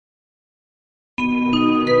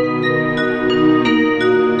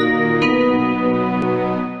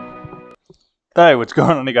Hey, what's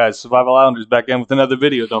going on, guys? Survival Islanders back in with another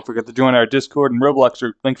video. Don't forget to join our Discord and Roblox.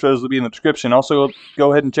 Links for those will be in the description. Also,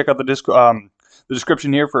 go ahead and check out the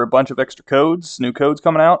description here for a bunch of extra codes, new codes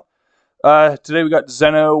coming out. Today we got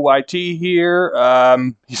XenoTy here.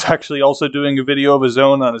 He's actually also doing a video of his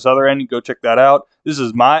own on his other end. You go check that out. This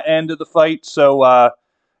is my end of the fight, so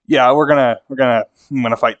yeah, I'm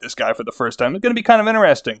gonna fight this guy for the first time. It's gonna be kind of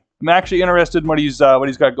interesting. I'm actually interested in what he's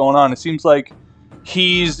got going on. It seems like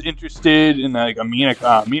he's interested in like a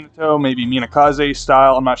Minato, maybe Minakaze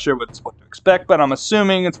style. I'm not sure what to expect, but I'm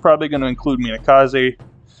assuming it's probably going to include Minakaze.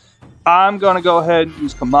 I'm going to go ahead and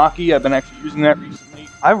use Kamaki. I've been actually using that recently.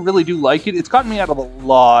 I really do like it. It's gotten me out of a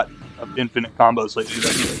lot of infinite combos lately.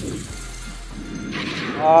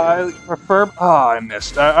 I prefer... Oh, I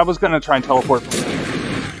missed. I was going to try and teleport from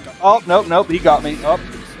there. Oh, nope, he got me. Oh.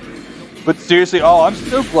 But seriously, I'm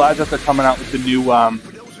so glad that they're coming out with the new...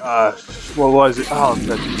 what was it? Oh,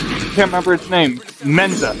 I can't remember its name.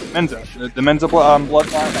 Menza. The Menza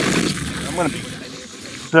bloodline. I'm gonna be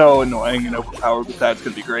so annoying and overpowered with that. It's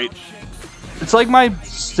gonna be great. It's like my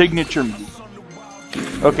signature move.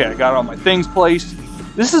 Okay, I got all my things placed.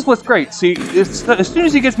 This is what's great. See, as soon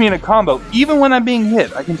as he gets me in a combo, even when I'm being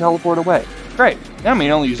hit, I can teleport away. Great. I mean,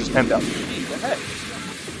 it only uses 10,000.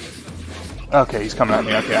 Okay, he's coming at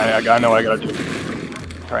me. Okay, I know what I gotta do.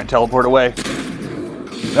 Try and teleport away.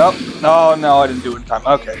 Nope. Oh no, I didn't do it in time.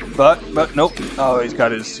 Okay, but nope. Oh, he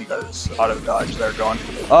got his auto dodge there going.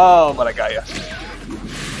 Oh, but I got you.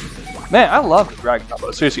 Man, I love the dragon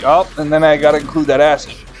combo. Seriously. Oh, and then I gotta include that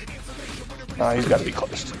acid. Oh, he's got to be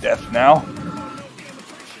close to death now.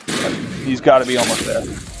 He's got to be almost there.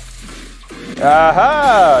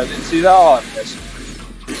 Aha! I didn't see that. Oh, I missed.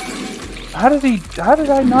 How did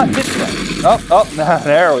I not hit that? Oh,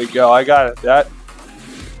 there we go. I got it.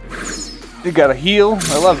 You got a heal.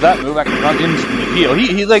 I love that move. I can run instantly heal.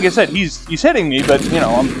 He like I said, he's hitting me, but you know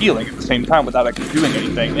I'm healing at the same time without actually doing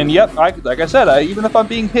anything. And yep, like I said, even if I'm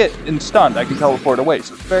being hit and stunned, I can teleport away.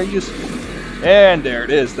 So it's very useful. And there it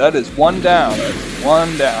is. That is one down. That's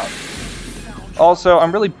one down. Also,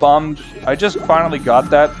 I'm really bummed. I just finally got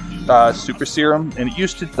that super serum, and it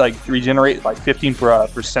used to like regenerate like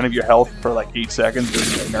 15% of your health for like 8 seconds. And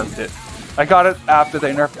they nerfed it. I got it after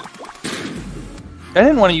they nerfed it. I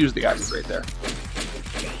didn't want to use the acid right there.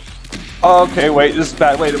 Okay, wait, this is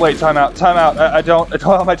bad. Wait, time out. I don't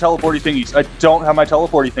have my teleporty thingies.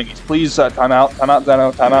 Please, time out,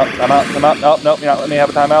 Zeno, time out. Nope, you're not letting me have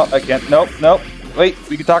a timeout. I can't. Nope. Wait,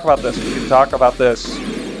 we can talk about this.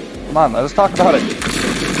 Come on, let us talk about it.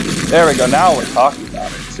 There we go. Now we're talking about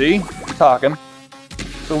it. See, we're talking.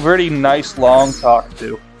 It's a very nice long talk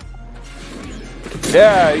too.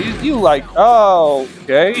 Yeah, you like. Oh,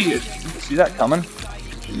 okay. You see that coming?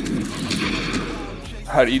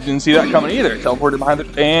 How you didn't see that coming either? Teleported behind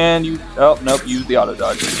it, and you. Oh nope, use the auto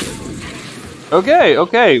dodge.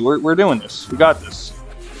 Okay, we're doing this. We got this.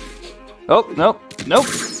 Oh nope. No.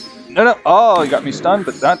 Oh, you got me stunned,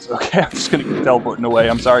 but that's okay. I'm just gonna keep teleporting away.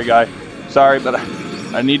 I'm sorry, guy. Sorry, but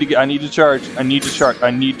I need to charge. But I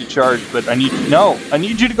need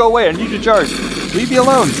you to go away. I need to charge. Leave me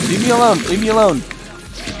alone.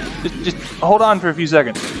 Just hold on for a few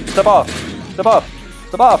seconds. Step off.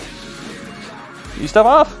 You step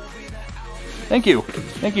off? Thank you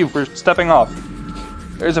for stepping off.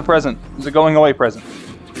 There's a present. There's a going away present.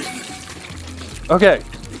 Okay.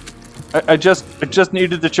 I just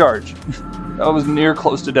needed to charge. I was near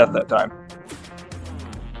close to death that time.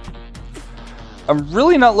 I'm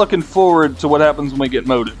really not looking forward to what happens when we get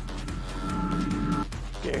moded.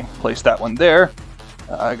 Okay, place that one there.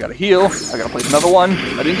 I gotta heal. I gotta place another one.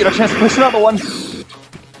 I didn't get a chance to place another one.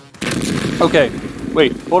 Okay,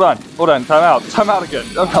 wait, hold on, time out again.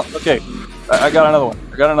 Okay, I got another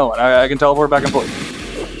one. I can teleport back and forth.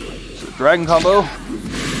 So dragon combo,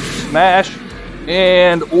 smash,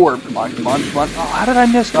 and orb. Come on. Oh, how did I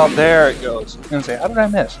miss? Oh, there it goes. I was gonna say, how did I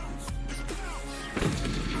miss?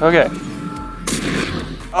 Okay.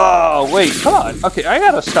 Oh, wait, come on. Okay, I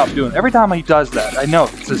gotta stop doing it. Every time he does that, I know,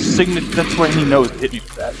 it's a signature, that's when he knows to hit me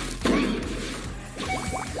with that.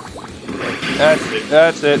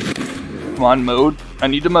 That's it. Come on, mode. I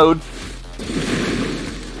need to mode.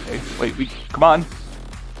 Okay, wait, come on.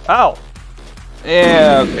 Ow!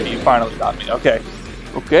 Yeah, okay, you finally got me. Okay,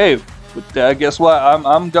 but guess what?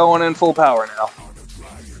 I'm going in full power now.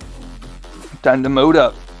 Time to mode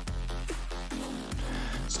up.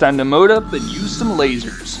 It's time to mode up and use some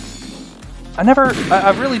lasers. I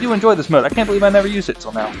really do enjoy this mode. I can't believe I never used it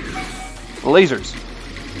till now. Lasers.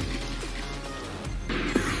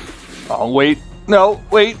 Oh, wait. No,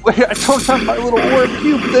 wait, I don't have my little orb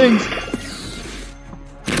cube things.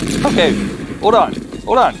 Okay, hold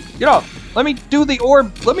on, get off. Let me do the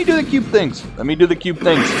orb. Let me do the cube things. Let me do the cube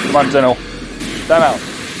things. Come on, Xeno. Time out.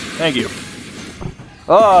 Thank you.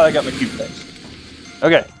 Oh, I got my cube things.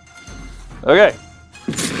 Okay. Okay.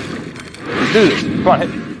 Let's do this. Come on, hit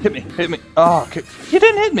me. Hit me. Hit me. Oh, okay. You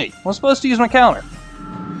didn't hit me. I'm supposed to use my counter.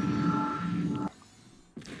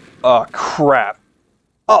 Oh, crap.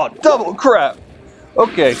 Oh, double crap.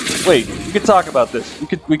 Okay, wait. We could talk about this.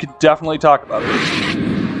 We could definitely talk about this.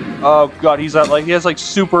 Oh god, he has like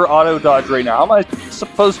super auto dodge right now. How am I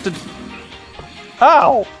supposed to?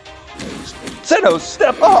 Ow! Xeno,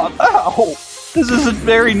 step up! Ow! This isn't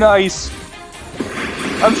very nice.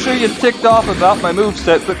 I'm sure you're ticked off about my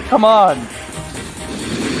moveset, but come on.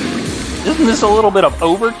 Isn't this a little bit of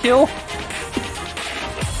overkill?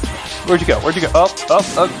 Where'd you go? Where'd you go? Up,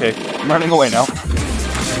 okay. I'm running away now.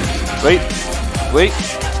 Wait.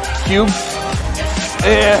 Cube.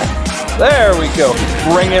 Yeah. There we go.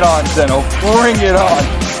 Bring it on, Xeno. Bring it on.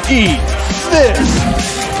 Eat this.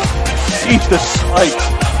 Eat the spikes.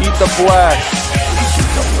 Eat the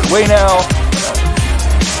blast. Wait now.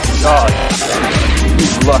 God.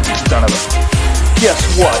 You lucky son of a...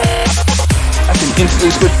 Guess what? I can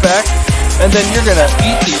instantly switch back, and then you're gonna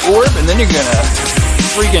eat the orb, and then you're gonna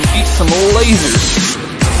freaking eat some lasers.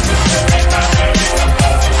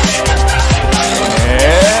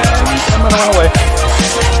 And I'm gonna run away.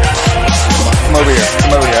 Come over here.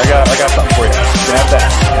 I got something for you. You can have that.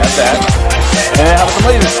 Have that. And how about some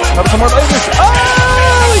lasers? How about some more lasers?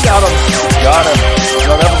 Oh, we got him. Got him.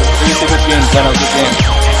 No, that was a seriously good game. Xeno, good game.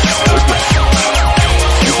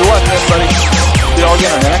 Thanks for watching, everybody. See you all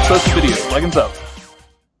again on the next posted video. Like and sub.